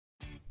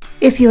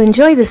If you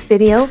enjoy this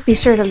video, be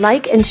sure to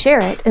like and share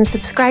it and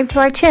subscribe to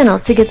our channel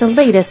to get the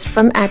latest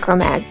from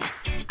Acromag.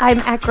 I'm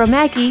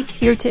Acromaggie,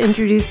 here to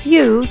introduce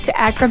you to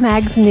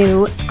Acromag's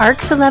new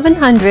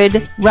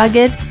ARCX1100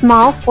 rugged,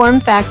 small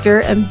form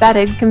factor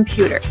embedded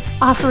computer,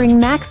 offering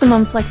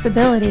maximum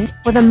flexibility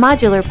with a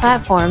modular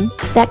platform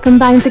that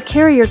combines a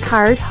carrier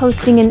card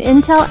hosting an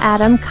Intel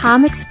Atom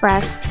COM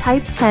Express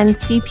Type 10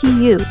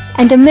 CPU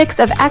and a mix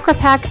of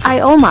AcroPack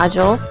I.o.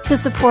 modules to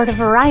support a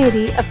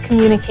variety of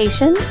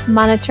communication,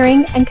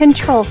 monitoring, and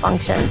control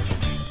functions.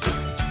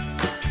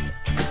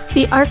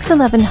 The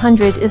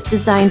ARCX1100 is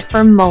designed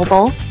for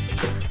mobile,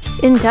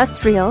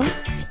 industrial,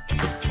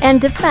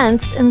 and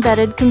defense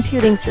embedded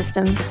computing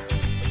systems.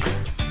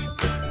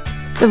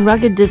 The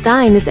rugged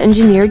design is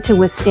engineered to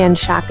withstand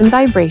shock and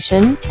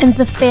vibration, and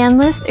the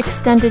fanless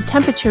extended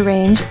temperature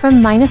range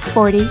from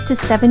 -40 to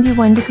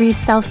 71 degrees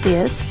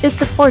Celsius is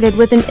supported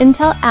with an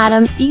Intel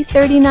Atom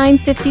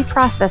E3950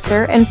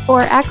 processor and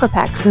 4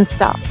 AcroPacks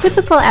installed.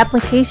 Typical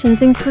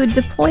applications include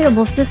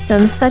deployable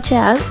systems such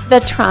as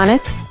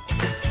vetronics,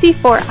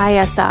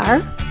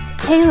 C4ISR,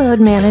 payload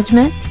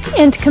management,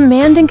 and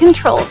command and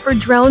control for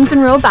drones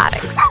and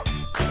robotics.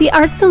 The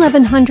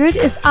ARCX1100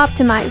 is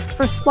optimized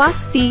for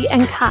SWaP-C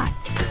and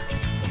COTS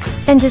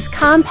and is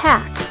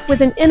compact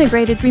with an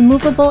integrated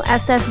removable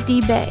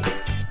SSD bay.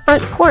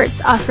 Front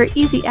ports offer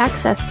easy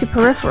access to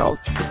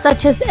peripherals,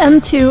 such as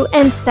M2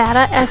 and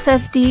SATA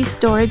SSD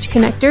storage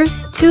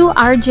connectors, 2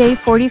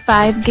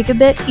 RJ45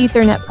 gigabit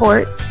Ethernet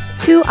ports,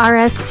 2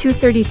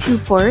 RS-232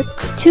 ports,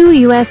 2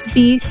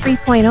 USB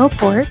 3.0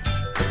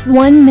 ports,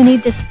 1 mini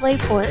display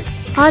port,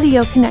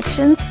 audio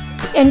connections,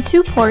 and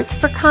 2 ports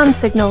for COM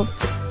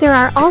signals. There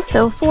are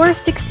also 4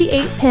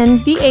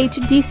 68-pin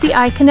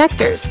VHDCI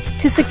connectors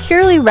to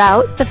securely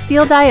route the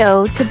field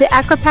I.O. to the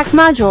AcroPack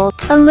module,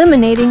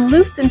 eliminating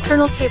loose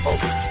internal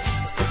cables.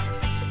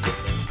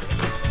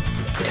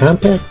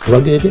 Compact,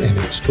 rugged, and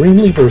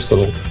extremely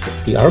versatile,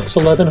 the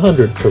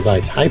ARCX1100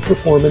 provides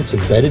high-performance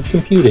embedded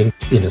computing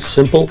in a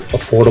simple,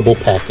 affordable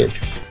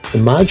package. The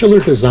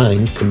modular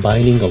design,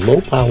 combining a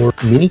low-power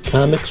mini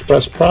COM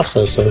Express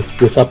processor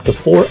with up to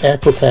 4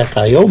 AcroPack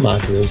I.o.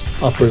 modules,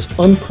 offers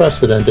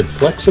unprecedented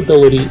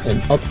flexibility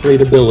and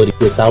upgradability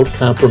without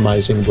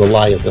compromising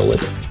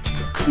reliability.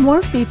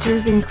 More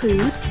features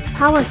include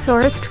power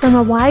sourced from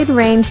a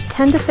wide-range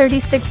 10 to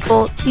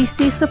 36-volt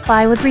DC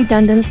supply with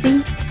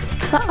redundancy.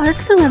 The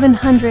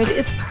ARCX1100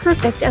 is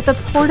perfect as a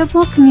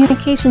portable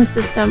communication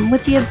system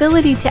with the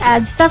ability to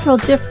add several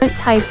different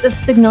types of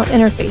signal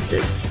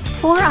interfaces.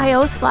 4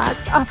 I.o.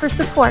 slots offer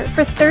support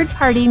for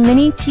third-party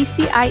mini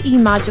PCIe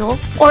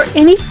modules or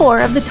any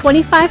 4 of the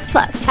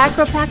 25-plus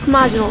AcroPack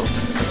modules.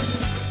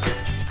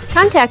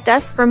 Contact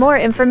us for more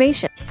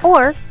information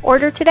or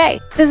order today.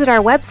 Visit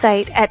our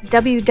website at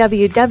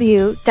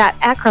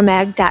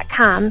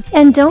www.acromag.com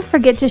and don't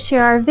forget to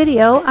share our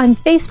video on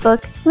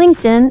Facebook,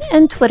 LinkedIn,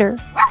 and Twitter.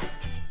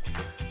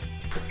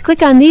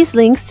 Click on these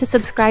links to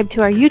subscribe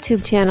to our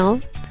YouTube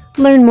channel,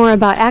 learn more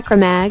about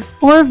Acromag,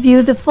 or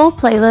view the full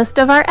playlist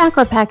of our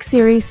AcroPack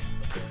series.